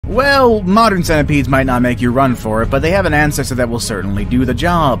Well, modern centipedes might not make you run for it, but they have an ancestor that will certainly do the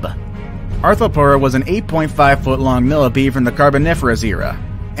job. Arthropoda was an 8.5-foot-long millipede from the Carboniferous era,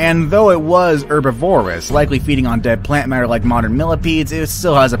 and though it was herbivorous, likely feeding on dead plant matter like modern millipedes, it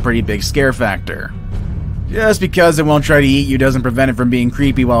still has a pretty big scare factor. Just because it won't try to eat you doesn't prevent it from being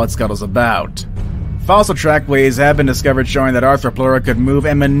creepy while it scuttles about. Fossil trackways have been discovered showing that Arthropoda could move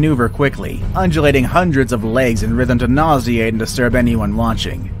and maneuver quickly, undulating hundreds of legs in rhythm to nauseate and disturb anyone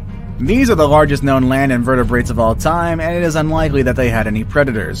watching. These are the largest known land invertebrates of all time, and it is unlikely that they had any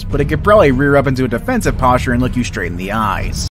predators, but it could probably rear up into a defensive posture and look you straight in the eyes.